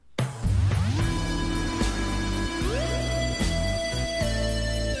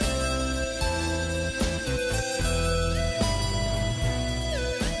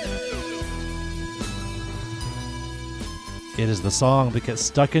It is the song that gets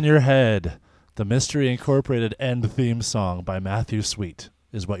stuck in your head. The Mystery Incorporated end theme song by Matthew Sweet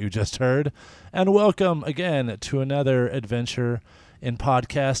is what you just heard. And welcome again to another adventure in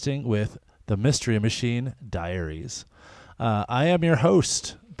podcasting with the Mystery Machine Diaries. I am your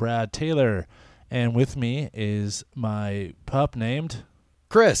host, Brad Taylor, and with me is my pup named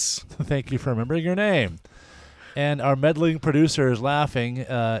Chris. Thank you for remembering your name. And our meddling producer is laughing,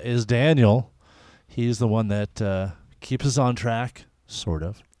 is Daniel. He's the one that keeps us on track, sort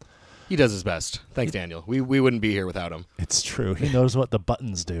of. He does his best. Thanks, Daniel. We wouldn't be here without him. It's true. He knows what the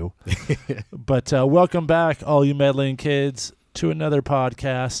buttons do. But welcome back, all you meddling kids, to another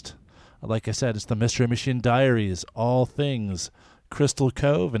podcast. Like I said, it's the Mystery Machine Diaries, all things Crystal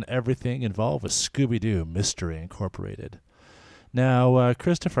Cove and everything involved with Scooby Doo Mystery Incorporated. Now,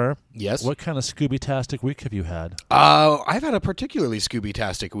 Christopher, yes, what kind of Scooby-tastic week have you had? I've had a particularly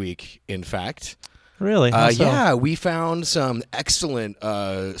Scooby-tastic week, in fact. Really? Yeah, we found some excellent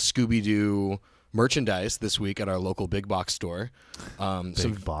Scooby Doo merchandise this week at our local big box store.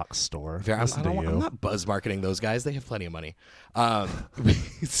 Big box store. I'm not buzz marketing those guys. They have plenty of money.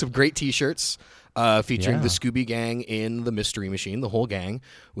 Some great T-shirts featuring the Scooby Gang in the Mystery Machine, the whole gang,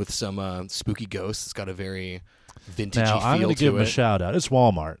 with some spooky ghosts. It's got a very vintagey feel to it. Now, I'm going to give them a shout-out. It's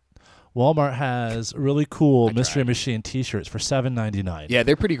Walmart. Walmart has really cool Mystery Machine T-shirts for $7.99. Yeah,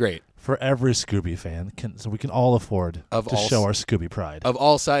 they're pretty great. For every Scooby fan, so we can all afford to show our Scooby pride. Of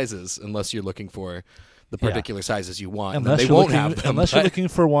all sizes, unless you're looking for the particular sizes you want. Unless you're looking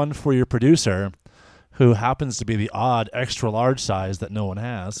for one for your producer, who happens to be the odd extra large size that no one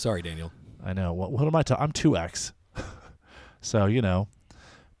has. Sorry, Daniel. I know. What am I talking? I'm 2X. So, you know.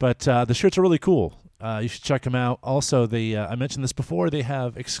 But the shirts are really cool. You should check them out. Also, I mentioned this before, they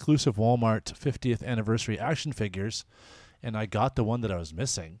have exclusive Walmart 50th anniversary action figures, and I got the one that I was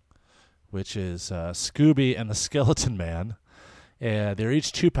missing, which is Scooby and the Skeleton Man. They're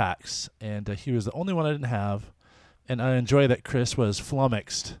each 2-packs, and he was the only one I didn't have. And I enjoy that Chris was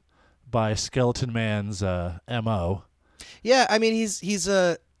flummoxed by Skeleton Man's M.O. Yeah, I mean, he's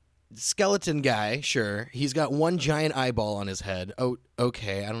a skeleton guy, sure. He's got one giant eyeball on his head. Oh,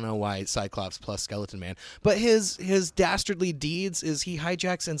 okay, I don't know why Cyclops plus Skeleton Man. But his dastardly deeds is he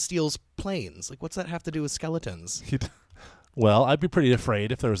hijacks and steals planes. Like, what's that have to do with skeletons? Well, I'd be pretty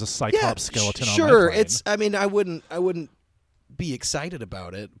afraid if there was a Cyclops skeleton on my plane. Sure, I mean, I wouldn't be excited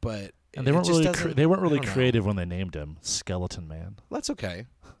about it, but and they weren't really creative when they named him Skeleton Man. Well, that's okay.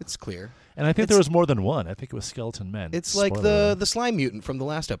 It's clear. And I think there was more than one. I think it was Skeleton Men. It's like the slime mutant from the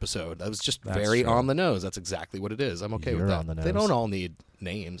last episode. That was just very on the nose. That's exactly what it is. I'm okay with that. On the nose. They don't all need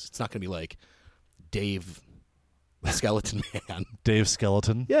names. It's not going to be like Dave Skeleton Man. Dave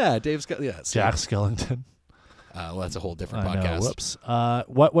Skeleton. Yeah, Dave Skeleton. Yeah, Jack Skellington. Well, that's a whole different podcast. Know, whoops.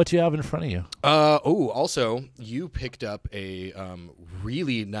 What do you have in front of you? Also, you picked up a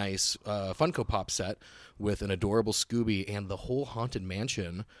really nice Funko Pop set with an adorable Scooby and the whole Haunted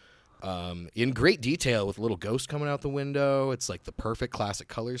Mansion in great detail with a little ghost coming out the window. It's like the perfect classic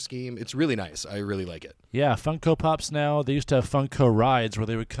color scheme. It's really nice. I really like it. Yeah, Funko Pops now. They used to have Funko Rides where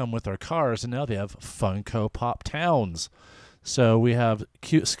they would come with our cars, and now they have Funko Pop Towns. So we have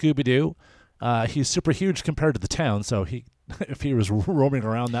cute Scooby Doo. He's super huge compared to the town, so if he was roaming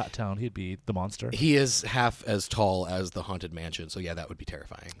around that town, he'd be the monster. He is half as tall as the Haunted Mansion, so yeah, that would be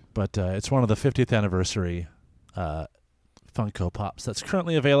terrifying. But it's one of the 50th anniversary Funko Pops that's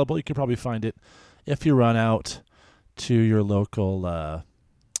currently available. You can probably find it if you run out to your local,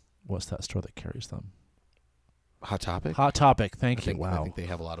 what's that store that carries them? Hot Topic? Hot Topic, thank you. Wow. I think they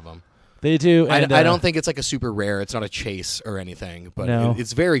have a lot of them. They do. And, I don't think it's like a super rare. It's not a chase or anything, but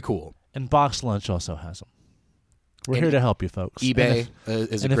it's very cool. And Box Lunch also has them. We're here to help you, folks. eBay is a great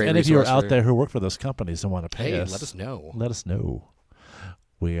resource. And if any of you are out there who work for those companies and want to pay us, let us know. Let us know.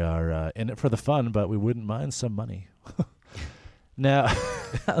 We are in it for the fun, but we wouldn't mind some money. Now,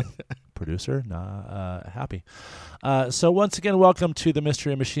 producer, happy. So once again, welcome to the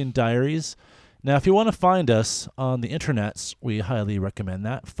Mystery Machine Diaries. Now, if you want to find us on the internets, we highly recommend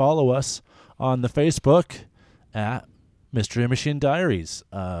that. Follow us on the Facebook at Mystery Machine Diaries.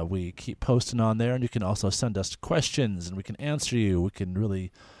 We keep posting on there, and you can also send us questions, and we can answer you. We can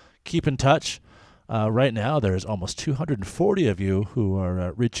really keep in touch. Right now, there's almost 240 of you who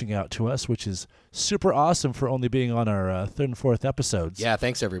are reaching out to us, which is super awesome for only being on our third and fourth episodes. Yeah,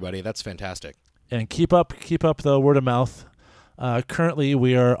 thanks, everybody. That's fantastic. And keep up the word of mouth. Currently,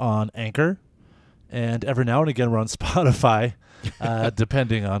 we are on Anchor, and every now and again, we're on Spotify,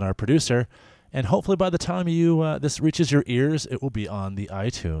 depending on our producer. And hopefully by the time this reaches your ears, it will be on the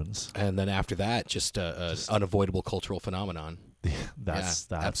iTunes. And then after that, just an unavoidable cultural phenomenon.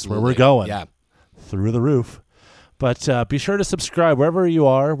 That's where we're going. Yeah. Through the roof. But be sure to subscribe wherever you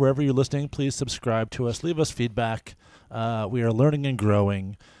are, wherever you're listening. Please subscribe to us. Leave us feedback. We are learning and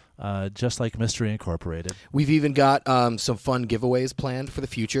growing, just like Mystery Incorporated. We've even got some fun giveaways planned for the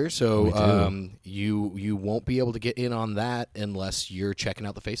future, so you won't be able to get in on that unless you're checking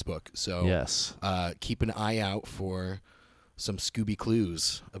out the Facebook. So yes, keep an eye out for some Scooby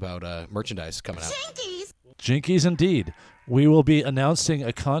clues about merchandise coming out. Jinkies indeed. We will be announcing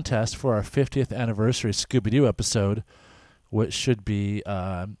a contest for our 50th anniversary Scooby Doo episode, which should be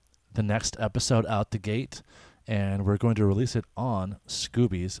the next episode out the gate. And we're going to release it on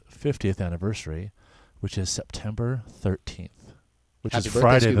Scooby's 50th anniversary, which is September 13th, which Happy is birthday,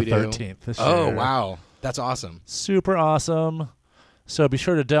 Friday the Scooby-Doo. 13th this Oh, year. wow. That's awesome. Super awesome. So be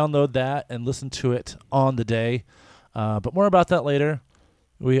sure to download that and listen to it on the day. But more about that later.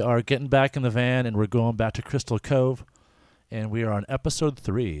 We are getting back in the van, and we're going back to Crystal Cove. And we are on episode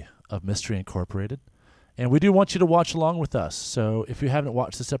 3 of Mystery Incorporated. And we do want you to watch along with us. So if you haven't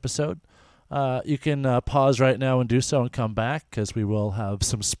watched this episode, you can pause right now and do so and come back, because we will have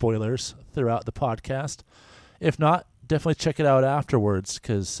some spoilers throughout the podcast. If not, definitely check it out afterwards,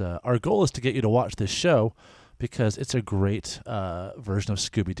 because our goal is to get you to watch this show, because it's a great version of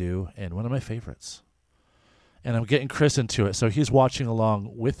Scooby-Doo and one of my favorites. And I'm getting Chris into it, so he's watching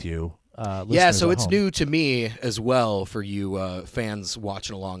along with you. Yeah, so it's home. new to me as well for you fans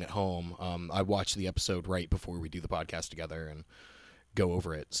watching along at home. I watched the episode right before we do the podcast together and go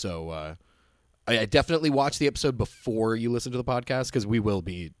over it. So I definitely watch the episode before you listen to the podcast, because we will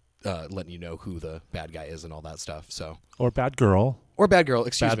be letting you know who the bad guy is and all that stuff. So Or bad girl. Or bad girl,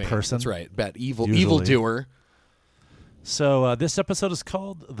 excuse me. Bad person. That's right. Bad Usually. evildoer. So this episode is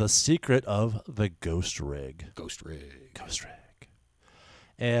called The Secret of the Ghost Rig. Ghost rig. Ghost Rig.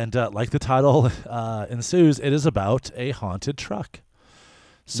 And like the title ensues, it is about a haunted truck.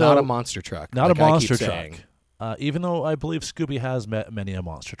 So, Not a monster truck. Not like a monster I keep truck. saying. Even though I believe Scooby has met many a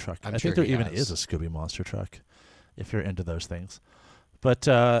monster truck. I'm I sure think there he even has. is a Scooby monster truck, if you're into those things. But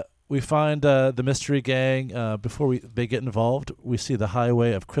we find the mystery gang, before they get involved, we see the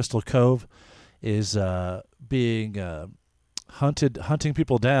highway of Crystal Cove is being hunting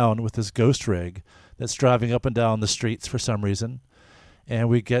people down with this ghost rig that's driving up and down the streets for some reason. And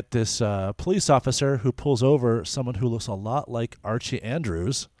we get this police officer who pulls over someone who looks a lot like Archie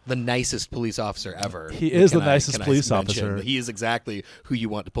Andrews. The nicest police officer ever. He is the Can nicest I police mention? officer. He is exactly who you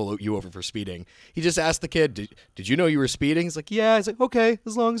want to pull you over for speeding. He just asked the kid, did you know you were speeding? He's like, yeah. He's like, okay,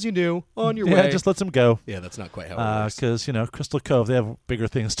 as long as you knew. On your Yeah, way. just lets him go. Yeah, that's not quite how it works. Because, Crystal Cove, they have bigger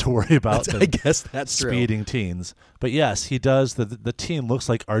things to worry about than I guess that's true. speeding teens. But yes, he does. The teen looks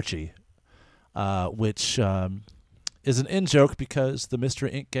like Archie, which is an in-joke because the Mystery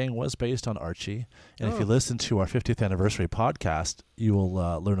Inc. gang was based on Archie. And if you listen to our 50th anniversary podcast, you will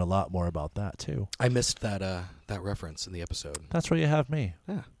learn a lot more about that, too. I missed that reference in the episode. That's where you have me.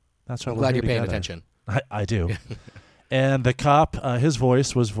 Yeah. That's why I'm we're glad here you're paying together. attention. I do. And the cop, his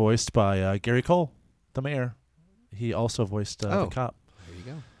voice was voiced by Gary Cole, the mayor. He also voiced the cop. There you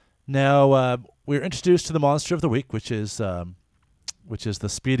go. Now, we're introduced to the monster of the week, which is the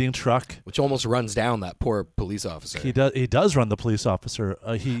speeding truck. Which almost runs down that poor police officer. He does run the police officer.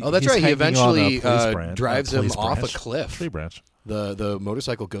 That's He's right. He hanging eventually on a police drives him police off branch. a cliff. Tree branch. The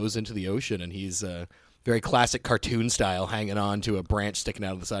motorcycle goes into the ocean, and he's very classic cartoon style, hanging on to a branch sticking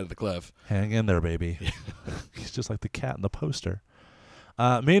out of the side of the cliff. Hang in there, baby. He's just like the cat in the poster.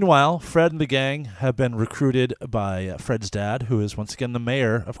 Meanwhile, Fred and the gang have been recruited by Fred's dad, who is once again the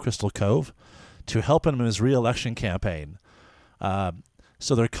mayor of Crystal Cove, to help him in his re-election campaign.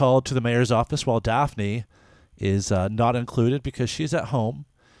 So they're called to the mayor's office while Daphne is not included because she's at home.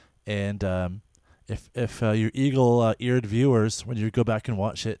 And if your eagle-eared viewers, when you go back and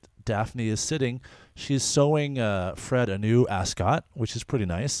watch it, Daphne is sitting. She's sewing Fred a new ascot, which is pretty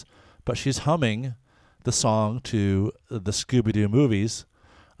nice. But she's humming the song to the Scooby Doo movies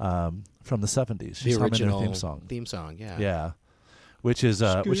from the 70s. She's The original humming their theme song. Yeah. Yeah, which is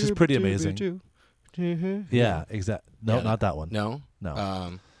pretty amazing. Yeah, exactly. No, Yeah. not that one. No.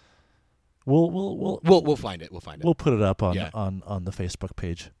 No. We'll find it. We'll find it. We'll put it up on, Yeah. on the Facebook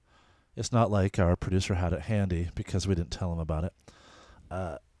page. It's not like our producer had it handy because we didn't tell him about it.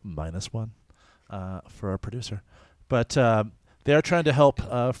 -1 for our producer. But they are trying to help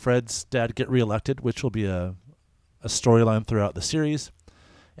Fred's dad get reelected, which will be a storyline throughout the series.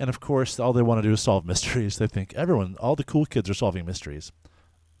 And, of course, all they want to do is solve mysteries. They think all the cool kids are solving mysteries.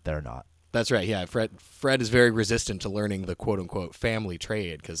 They're not. That's right. Yeah, Fred is very resistant to learning the quote unquote family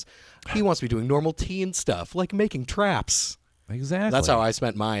trade because he wants to be doing normal teen stuff like making traps. Exactly. That's how I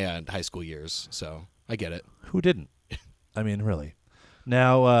spent my high school years. So I get it. Who didn't? I mean, really.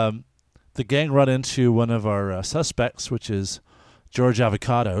 Now, the gang run into one of our suspects, which is George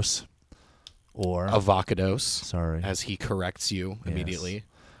Avocados, or Avocados. Sorry, as he corrects you immediately.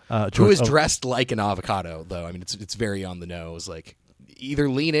 George, Who is dressed like an avocado, though? I mean, it's very on the nose. Like, either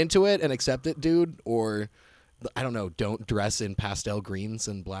lean into it and accept it, dude, or I don't know. Don't dress in pastel greens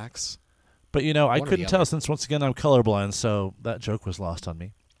and blacks. But I couldn't tell since once again I'm colorblind, so that joke was lost on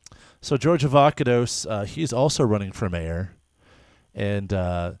me. So George Avocados, he's also running for mayor, and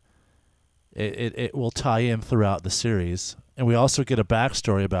it will tie in throughout the series. And we also get a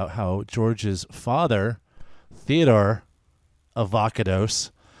backstory about how George's father, Theodore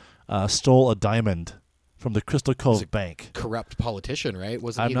Avocados, stole a diamond from the Crystal Cove Bank. Corrupt politician, right?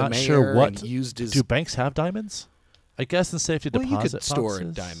 Wasn't he I'm the not mayor sure what. and used his... Do banks have diamonds? I guess in safety deposit you could store a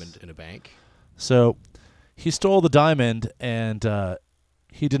boxes. diamond in a bank. So he stole the diamond, and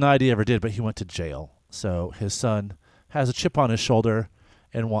he denied he ever did, but he went to jail. So his son has a chip on his shoulder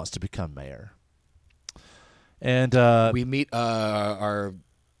and wants to become mayor. And we meet our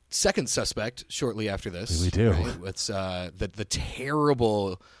second suspect shortly after this. We do. Right? It's the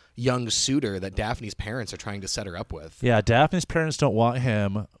terrible young suitor that Daphne's parents are trying to set her up with. Yeah, Daphne's parents don't want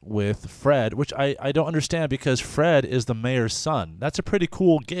him with Fred, which I don't understand because Fred is the mayor's son. That's a pretty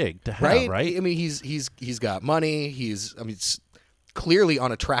cool gig to have, right? I mean, he's got money. It's clearly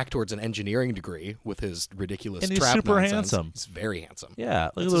on a track towards an engineering degree with his ridiculous and he's trap super nonsense. handsome. He's very handsome. Yeah,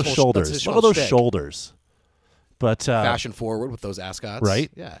 look That's at those his shoulders. whole Look at those shtick. shoulders. But fashion forward with those ascots, right?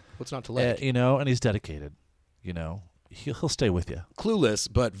 Yeah, what's not to like? And he's dedicated. He'll stay with you. Clueless,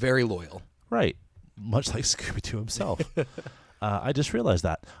 but very loyal. Right, much like Scooby Doo himself. I just realized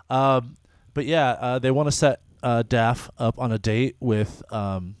that. But yeah, they want to set Daff up on a date with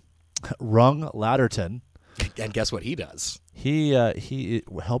Rung Ladderton. And guess what he does? He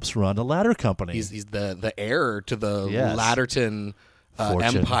helps run a ladder company. He's the heir to the Ladderton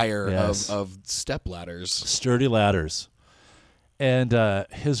empire of step ladders. Sturdy ladders. And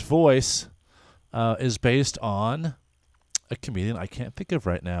his voice is based on a comedian I can't think of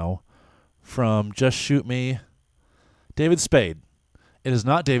right now from Just Shoot Me, David Spade. It is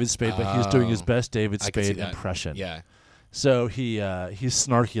not David Spade, but he's doing his best David Spade impression. Yeah. So he's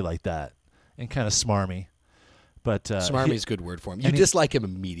snarky like that and kind of smarmy. But smarmy is a good word for him. You dislike him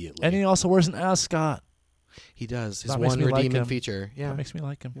immediately. And he also wears an ascot. He does. His That one makes me like redeeming him. feature. Yeah. That makes me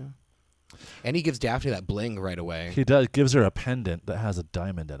like him. Yeah. And he gives Daphne that bling right away. He does. Gives her a pendant that has a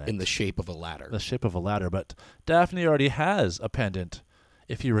diamond in it. In the shape of a ladder. The shape of a ladder. But Daphne already has a pendant.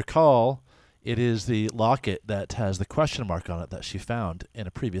 If you recall, it is the locket that has the question mark on it that she found in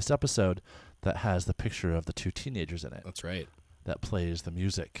a previous episode that has the picture of the two teenagers in it. That's right. That plays the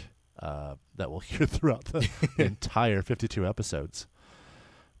music that we'll hear throughout the entire 52 episodes.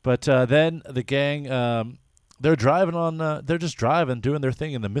 But then the gang, they're just driving, doing their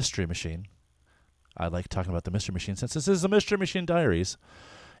thing in the Mystery Machine. I like talking about the Mystery Machine since this is the Mystery Machine Diaries.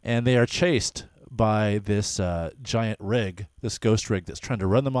 And they are chased by this giant rig, this ghost rig that's trying to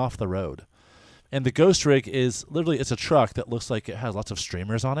run them off the road. And the ghost rig is literally, it's a truck that looks like it has lots of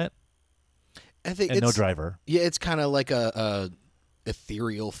streamers on it. I think and no driver. Yeah, it's kind of like a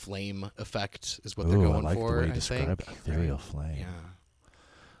ethereal flame effect is what they're going I like for. the way you describe it. Ethereal flame. Yeah.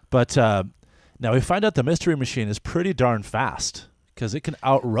 But now we find out the Mystery Machine is pretty darn fast because it can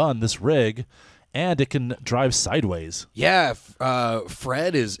outrun this rig and it can drive sideways. Yeah,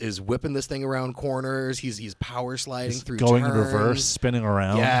 Fred is whipping this thing around corners. He's power sliding through going turns. in reverse, spinning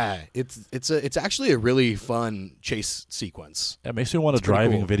around. Yeah, it's actually a really fun chase sequence. It makes me want a pretty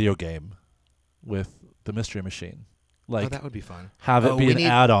driving cool. video game with the Mystery Machine. Like that would be fun. Have it be an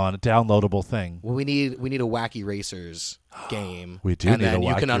add-on, a downloadable thing. Well, we need a Wacky Racers game. We do and need then a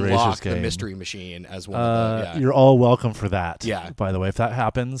you Wacky can Racers unlock the game. Mystery Machine as one of the. You're all welcome for that. Yeah. By the way, if that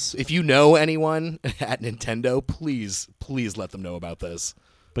happens. If you know anyone at Nintendo, please let them know about this.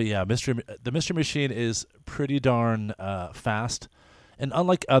 But yeah, the Mystery Machine is pretty darn fast. And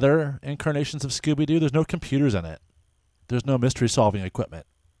unlike other incarnations of Scooby Doo, there's no computers in it. There's no mystery-solving equipment.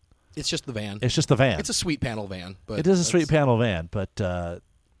 It's just the van. It's just the van. It's a sweet panel van. But it is a sweet panel van, but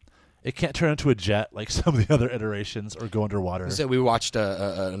it can't turn into a jet like some of the other iterations or go underwater. So we watched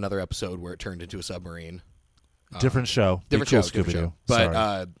another episode where it turned into a submarine. Different show. Different cool, show. Scooby Doo.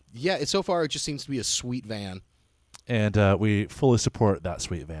 But so far it just seems to be a sweet van. And we fully support that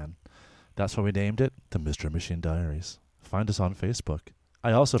sweet van. That's why we named it the Mystery Machine Diaries. Find us on Facebook.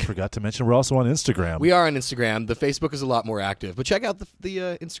 I also forgot to mention we're also on Instagram. We are on Instagram. The Facebook is a lot more active, but check out the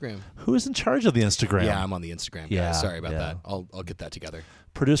Instagram. Who is in charge of the Instagram? Yeah, I'm on the Instagram. Guys. Yeah, Sorry about that. I'll get that together.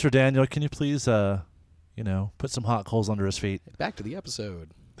 Producer Daniel, can you please, put some hot coals under his feet? Back to the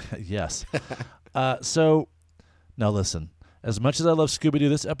episode. Yes. So now listen. As much as I love Scooby Doo,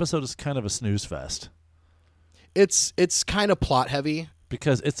 this episode is kind of a snooze fest It's kind of plot heavy.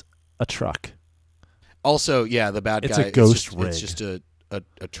 because it's a truck. Also, yeah, the bad It's guy a ghost it's rig. just a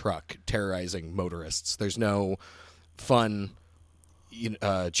truck terrorizing motorists. There's no fun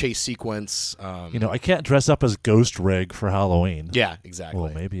chase sequence. I can't dress up as Ghost Rig for Halloween. Yeah, exactly.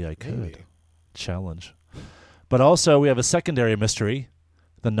 Well, maybe I could. Maybe. Challenge. But also, we have a secondary mystery: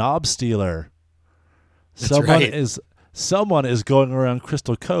 the knob stealer. Someone is going around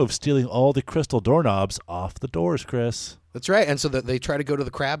Crystal Cove stealing all the crystal doorknobs off the doors, Chris. That's right. And so they try to go to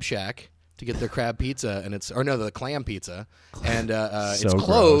the crab shack to get their crab pizza, and the clam pizza, and it's So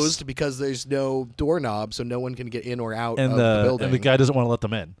closed gross. because there's no doorknob, so no one can get in or out And of the building. and the guy doesn't want to let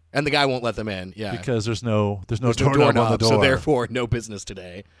them in And the guy won't let them in. Yeah, because there's no there's doorknob on the door. so therefore no business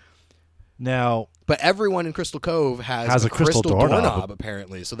today. Now, But everyone in Crystal Cove has a crystal doorknob.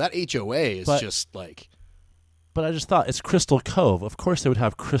 apparently. So that HOA is But- just like, but I just thought it's Crystal Cove. Of course, they would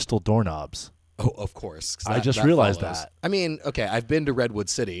have crystal doorknobs. oh, of course. 'cause I that- just that realized follows. that. I mean, okay, I've been to Redwood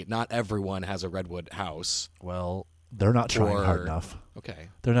City. Not everyone has a Redwood house. Well, they're not trying hard Or- enough. Okay,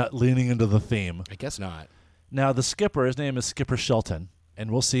 They're not leaning into the theme. I guess not. Now, the skipper, his name is Skipper Shelton,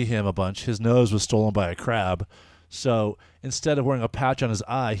 and we'll see him a bunch. His nose was stolen by a crab, so instead of wearing a patch on his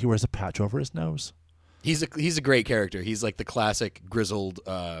eye, he wears a patch over his nose. He's a great character. He's like the classic grizzled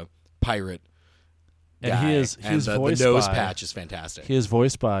pirate And guy. he's the voiced nose by, patch is fantastic. He is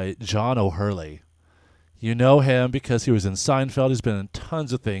voiced by John O'Hurley. You know him because he was in Seinfeld. He's been in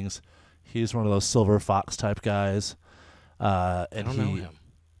tons of things. He's one of those Silver Fox type guys. I don't know him.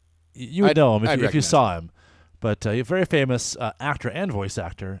 You would know him I'd if you recognize saw him. But he's a very famous actor and voice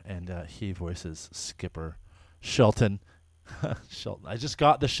actor, and he voices Skipper Shelton. Shelton. I just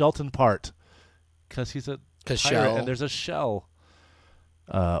got the Shelton part because he's a pirate Shell. and there's a shell.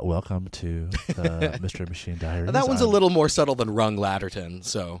 Welcome to the Mystery Machine Diaries. That one's a little more subtle than Rung Latterton.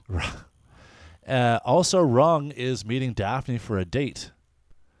 So Also, Rung is meeting Daphne for a date.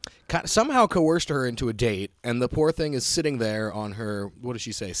 somehow coerced her into a date, and the poor thing is sitting there on her, what does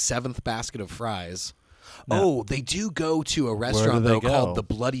she say, 7th basket of fries. No. They do go to a Where restaurant, do they though, go? called the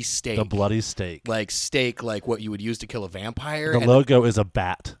Bloody Steak. The bloody steak. Steak, like what you would use to kill a vampire. The and, logo is a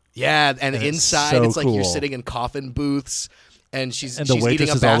bat. yeah, and and it's inside so it's like you're cool. sitting in coffin booths, and she's And the eating a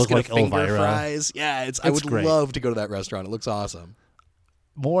waitresses all look basket of like finger Elvira. fries. Yeah, I would great. love to go to that restaurant. It looks awesome.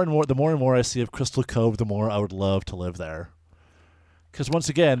 The more and more I see of Crystal Cove, the more I would love to live there. Because once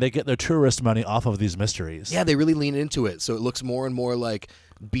again, they get their tourist money off of these mysteries. Yeah, they really lean into it, so it looks more and more like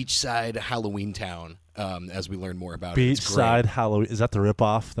beachside Halloween town as we learn more about it. It's great. Beachside Halloween. Is that the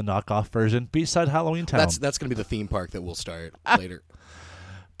ripoff, the knockoff version? Beachside Halloween Town. That's going to be the theme park that we'll start later.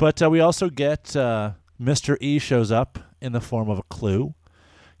 But we also get Mr. E shows up in the form of a clue.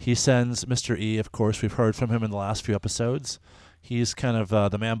 He sends Mr. E, of course, we've heard from him in the last few episodes. He's kind of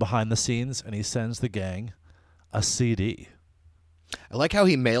the man behind the scenes, and he sends the gang a CD. I like how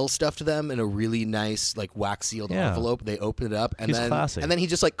he mails stuff to them in a really nice, like wax sealed envelope. They open it up, and He's classy. and then he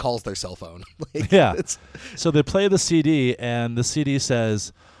just like calls their cell phone. Yeah. it's- So they play the CD, and the CD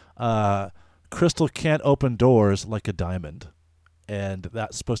says, "Crystal can't open doors like a diamond," and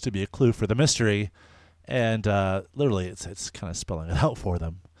that's supposed to be a clue for the mystery. And literally, it's kind of spelling it out for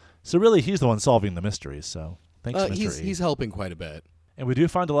them. So really, he's the one solving the mysteries. So thanks, Mr. E. he's helping quite a bit. And we do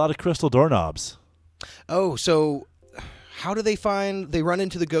find a lot of crystal doorknobs. Oh, so how do they find? They run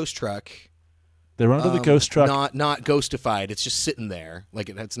into the ghost truck. They run into the ghost truck. Not ghostified. It's just sitting there, like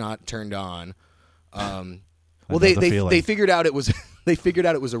it's not turned on. Well, know they the they, feeling. they figured out it was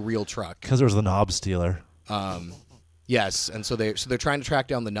a real truck. Because there was the knob stealer. Yes, and so they're trying to track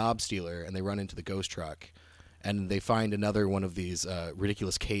down the knob stealer, and they run into the ghost truck, and they find another one of these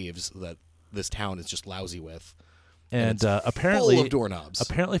ridiculous caves that this town is just lousy with. And it's apparently, full of doorknobs.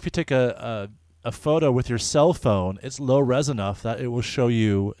 Apparently, if you take a photo with your cell phone, it's low res enough that it will show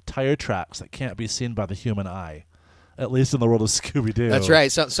you tire tracks that can't be seen by the human eye. At least in the world of Scooby Doo. That's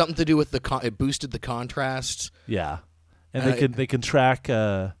right. Something to do with it boosted the contrast. Yeah, and they can track.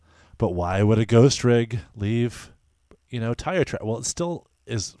 But why would a ghost rig leave, tire track? Well, it still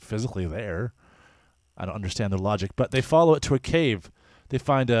is physically there. I don't understand their logic, but they follow it to a cave. They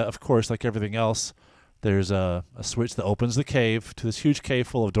find, of course, like everything else, there's a switch that opens the cave to this huge cave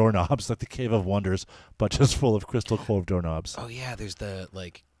full of doorknobs, like the Cave of Wonders, but just full of Crystal Cove doorknobs. Oh yeah, there's the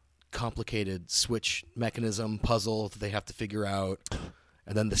complicated switch mechanism puzzle that they have to figure out,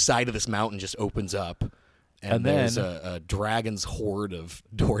 and then the side of this mountain just opens up, and there's a dragon's horde of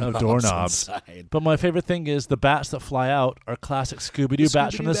doorknobs inside. But my favorite thing is the bats that fly out are classic Scooby-Doo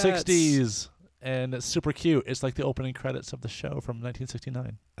bats from the Scooby-Doo bats. 60s, and it's super cute. It's like the opening credits of the show from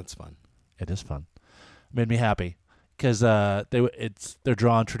 1969. That's fun. It is fun. Made me happy. because they're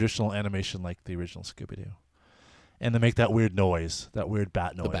drawn traditional animation like the original Scooby Doo, and they make that weird noise, that weird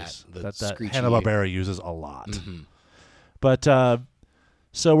bat noise that Hanna-Barbera uses a lot. Mm-hmm. But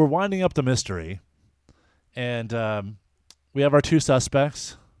so we're winding up the mystery, and we have our two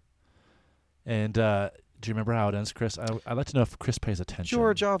suspects. And do you remember how it ends, Chris? I'd like to know if Chris pays attention.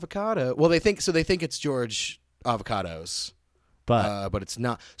 George Avocado. Well, they think it's George Avocados, but it's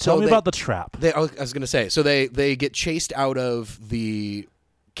not. Tell me about the trap. I was going to say. So they get chased out of the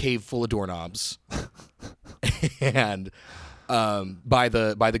cave full of doorknobs, and by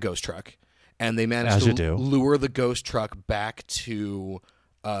the ghost truck, and they manage to lure the ghost truck back to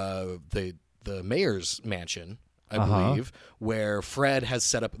the mayor's mansion. I believe, where Fred has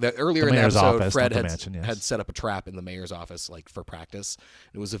set up earlier in the episode. Office, Fred had set up a trap in the mayor's office, like for practice.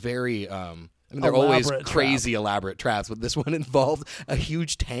 It was a very, they're always crazy elaborate traps, but this one involved a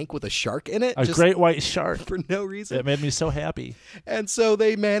huge tank with a shark in it, a great white shark for no reason. It made me so happy. And so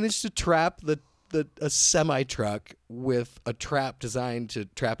they managed to trap a semi truck with a trap designed to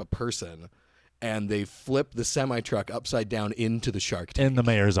trap a person. And they flip the semi truck upside down into the shark tank in the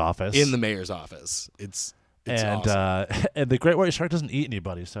mayor's office. It's awesome. And the great white shark doesn't eat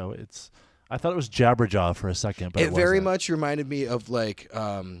anybody, so I thought it was Jabberjaw for a second, but it very much reminded me of like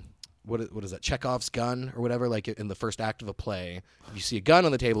what is that, Chekhov's gun or whatever, like in the first act of a play. If you see a gun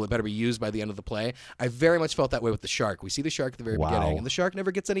on the table, it better be used by the end of the play. I very much felt that way with the shark. We see the shark at the very beginning, and the shark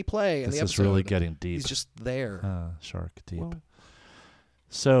never gets any play in the episode. This is really getting deep. He's just there. Shark deep. Well,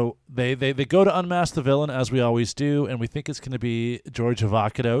 so they go to unmask the villain, as we always do, and we think it's going to be George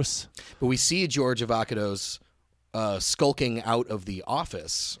Avocados. But we see George Avocados skulking out of the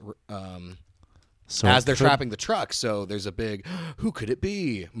office as they're trapping the truck. So there's a big, who could it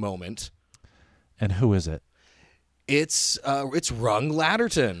be moment. And who is it? It's Rung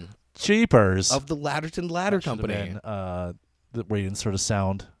Ladderton. Cheapers. Of the Ladderton Ladder Company. Where you insert a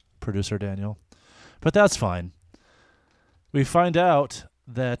sound, producer Daniel. But that's fine. We find out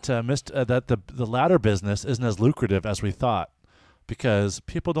that the ladder business isn't as lucrative as we thought, because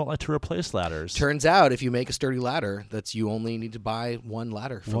people don't like to replace ladders. Turns out, if you make a sturdy ladder, you only need to buy one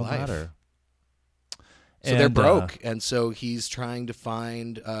ladder for life. So they're broke, and so he's trying to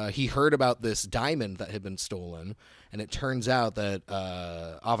find. He heard about this diamond that had been stolen, and it turns out that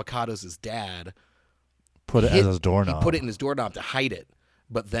Avocados' dad put it as his doorknob. He put it in his doorknob to hide it,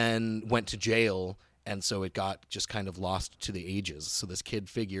 but then went to jail. And so it got just kind of lost to the ages. So this kid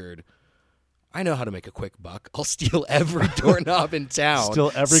figured, I know how to make a quick buck. I'll steal every doorknob in town.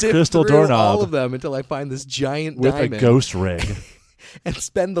 Steal every crystal doorknob. All of them until I find this giant diamond. With a ghost rig. And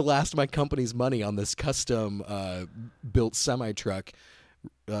spend the last of my company's money on this custom built semi-truck.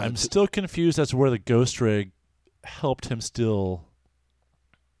 I'm still confused as to where the ghost rig helped him steal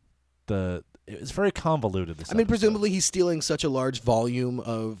the... It's very convoluted. Presumably he's stealing such a large volume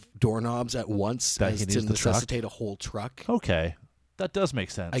of doorknobs at once that as to necessitate a whole truck. Okay. That does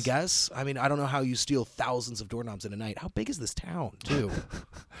make sense. I guess. I don't know how you steal thousands of doorknobs in a night. How big is this town, too?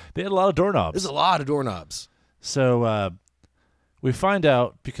 They had a lot of doorknobs. There's a lot of doorknobs. So we find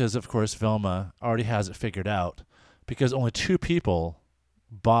out, because, of course, Velma already has it figured out, because only 2 people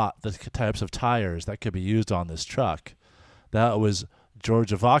bought the types of tires that could be used on this truck. That was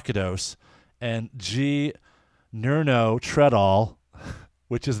George Avocados and G. Nurno Treadall,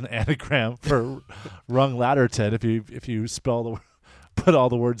 which is an anagram for Rung Ladderton if you put all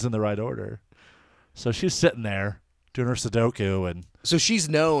the words in the right order. So she's sitting there doing her Sudoku, and so she's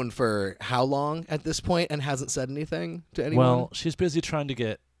known for how long at this point and hasn't said anything to anyone? Well, she's busy trying to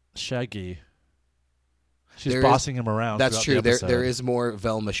get Shaggy. She's bossing him around. That's true. There is more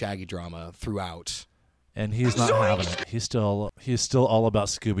Velma Shaggy drama throughout. And he's not having it. He's still all about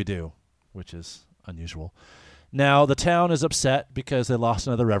Scooby Doo, which is unusual. Now, the town is upset because they lost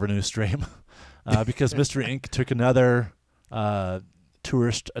another revenue stream, because Mystery Inc. took another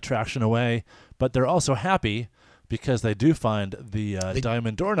tourist attraction away, but they're also happy because they do find the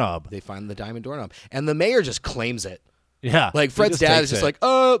diamond doorknob. They find the diamond doorknob, and the mayor just claims it. Yeah. Like, Fred's dad is just like,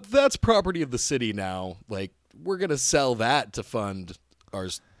 that's property of the city now. Like, we're going to sell that to fund our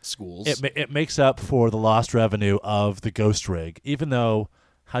schools. It makes up for the lost revenue of the ghost rig, even though...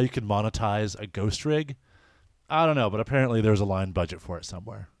 How you can monetize a ghost rig, I don't know, but apparently there's a line budget for it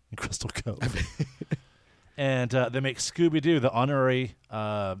somewhere in Crystal Cove. And they make Scooby Doo the honorary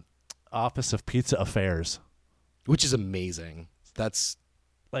Office of Pizza Affairs, which is amazing. That's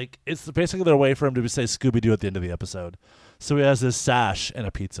like, it's basically their way for him to say Scooby Doo at the end of the episode. So he has this sash and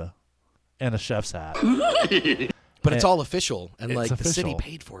a pizza and a chef's hat. But it's all official, and it's like the city official.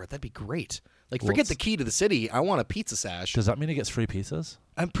 paid for it. That'd be great. Like, Well, forget it's- the key to the city. I want a pizza sash. Does that mean he gets free pizzas?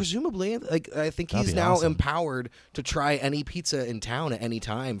 And presumably, like, I think That'd he's be now awesome. empowered to try any pizza in town at any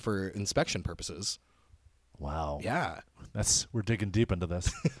time for inspection purposes. Wow. Yeah. We're digging deep into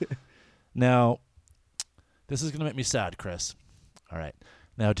this. Now, this is going to make me sad, Chris. All right.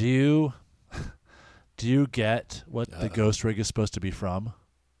 Now, do you get what the ghost rig is supposed to be from?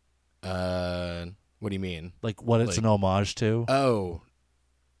 What do you mean? Like what it's an homage to? Oh,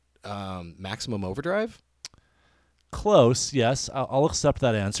 Maximum Overdrive? Close, yes. I'll accept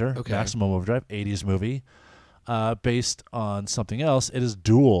that answer. Okay. Maximum Overdrive, 80s movie. Based on something else. It is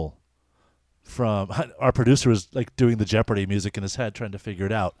Duel. From our producer was like doing the Jeopardy music in his head, trying to figure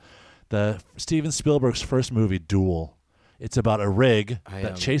it out. The Steven Spielberg's first movie, Duel. It's about a rig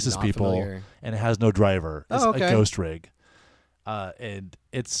that chases people, and it has no driver. It's a ghost rig, and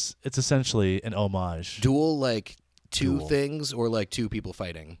it's essentially an homage. Duel, like two Duel. things, or like two people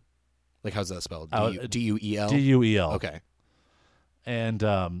fighting? Like, how's that spelled? D-U-E-L? D-U-E-L. Okay. And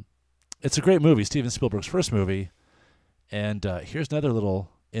it's a great movie, Steven Spielberg's first movie. And here's another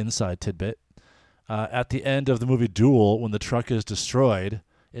little inside tidbit. At the end of the movie Duel, when the truck is destroyed,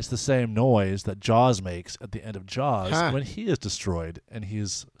 it's the same noise that Jaws makes at the end of Jaws when he is destroyed and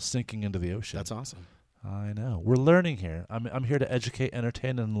he's sinking into the ocean. That's awesome. I know. We're learning here. I'm here to educate,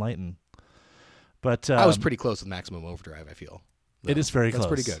 entertain, and enlighten. But I was pretty close with Maximum Overdrive, I feel. It is very close.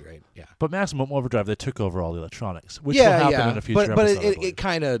 That's pretty good, right? Yeah. But Maximum Overdrive, they took over all the electronics, which will happen in a future but episode. it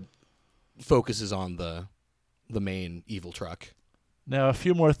kind of focuses on the main evil truck. Now, a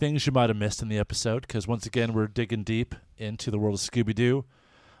few more things you might have missed in the episode, because once again, we're digging deep into the world of Scooby Doo.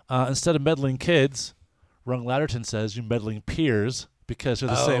 Instead of meddling kids, Rung Latterton says you meddling peers because they're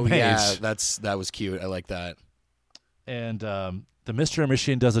the same age. Yeah, that was cute. I like that. And the Mystery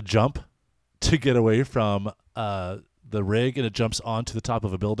Machine does a jump to get away from the rig, and it jumps onto the top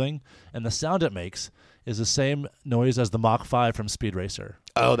of a building. And the sound it makes is the same noise as the Mach 5 from Speed Racer.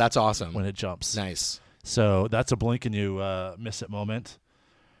 Oh, that's awesome. When it jumps. Nice. So that's a blink and you miss it moment.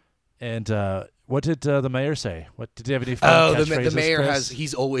 And what did the mayor say? What did he have any fun catchphrases, the mayor Chris?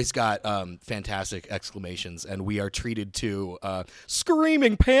 he's always got fantastic exclamations, and we are treated to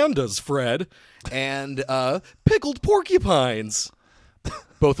screaming pandas, Fred, and pickled porcupines,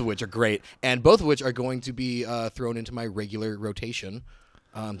 both of which are great, and both of which are going to be thrown into my regular rotation.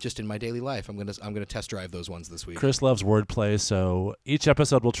 Just in my daily life, I'm gonna test drive those ones this week. Chris loves wordplay, so each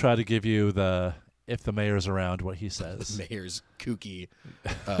episode will try to give you if the mayor's around, what he says. The mayor's kooky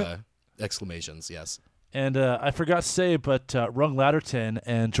exclamations, yes. And I forgot to say, but Rung Latterton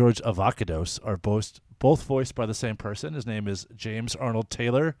and George Avocados are both voiced by the same person. His name is James Arnold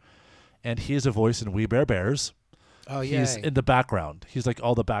Taylor, and he is a voice in We Bare Bears. Oh, yeah. He's in the background. He's like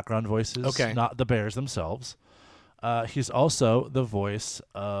all the background voices, not the bears themselves. He's also the voice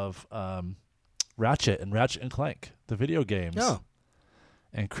of Ratchet and Ratchet and Clank, the video games. Oh.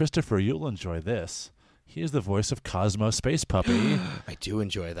 And Christopher, you'll enjoy this. He is the voice of Cosmo Space Puppy. I do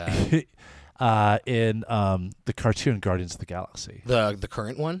enjoy that. In the cartoon Guardians of the Galaxy. The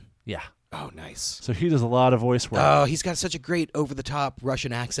current one? Yeah. Oh, nice. So he does a lot of voice work. Oh, he's got such a great over-the-top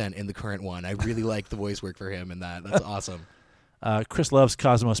Russian accent in the current one. I really like the voice work for him in that. That's awesome. Chris loves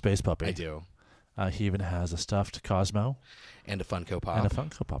Cosmo Space Puppy. I do. He even has a stuffed Cosmo. And a Funko Pop. And a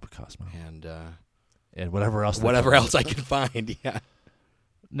Funko Pop of Cosmo. And whatever else. Whatever else I can find, yeah.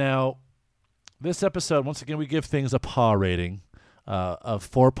 Now, this episode, once again, we give things a paw rating of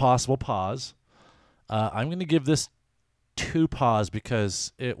 4 possible paws. I'm going to give this 2 paws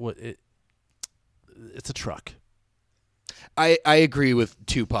because it's a truck. I agree with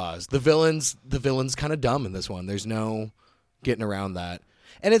 2 paws. The villain's kind of dumb in this one. There's no getting around that.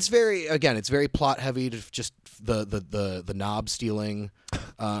 And it's very plot heavy. To just the knob stealing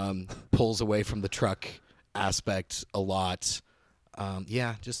pulls away from the truck aspect a lot.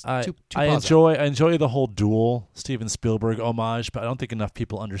 Just two I paws enjoy the whole Duel Steven Spielberg homage, but I don't think enough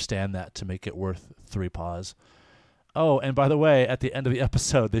people understand that to make it worth 3 paws. Oh, and by the way, at the end of the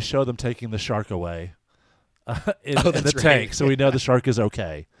episode, they show them taking the shark away in the tank, so we know the shark is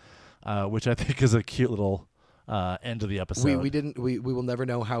okay, which I think is a cute little end of the episode. We will never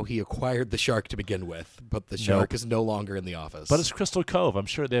know how he acquired the shark to begin with, but the shark is no longer in the office. But it's Crystal Cove. I'm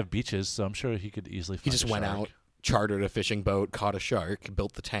sure they have beaches, so I'm sure he could easily find He just went out, chartered a fishing boat, caught a shark,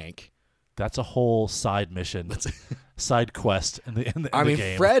 built the tank. That's a whole side mission, side quest in the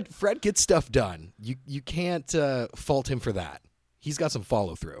game. Fred gets stuff done. You can't fault him for that. He's got some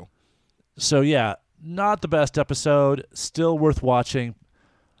follow through. So yeah, not the best episode. Still worth watching.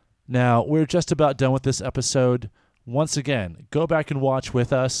 Now we're just about done with this episode. Once again, go back and watch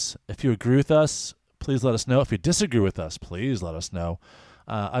with us. If you agree with us, please let us know. If you disagree with us, please let us know.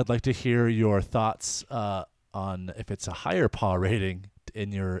 I'd like to hear your thoughts on if it's a higher paw rating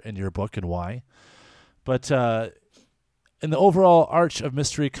in your book and why. But in the overall arch of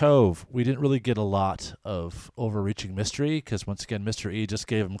Mystery Cove, we didn't really get a lot of overreaching mystery because, once again, Mr. E just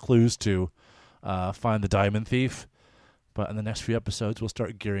gave him clues to find the diamond thief. But in the next few episodes, we'll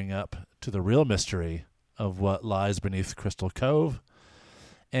start gearing up to the real mystery of what lies beneath Crystal Cove.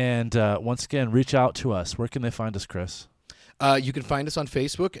 And once again, reach out to us. Where can they find us, Chris? You can find us on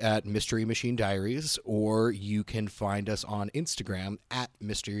Facebook at Mystery Machine Diaries, or you can find us on Instagram at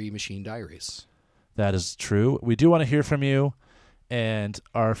Mystery Machine Diaries. That is true. We do want to hear from you, and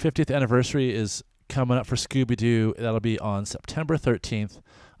our 50th anniversary is coming up for Scooby Doo. That'll be on September 13th.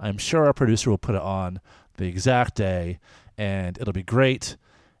 I'm sure our producer will put it on the exact day, and it'll be great,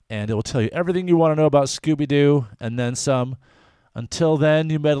 and it will tell you everything you want to know about Scooby Doo, and then some. Until then,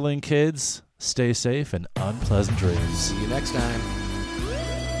 you meddling kids, stay safe and unpleasant dreams. See you next time.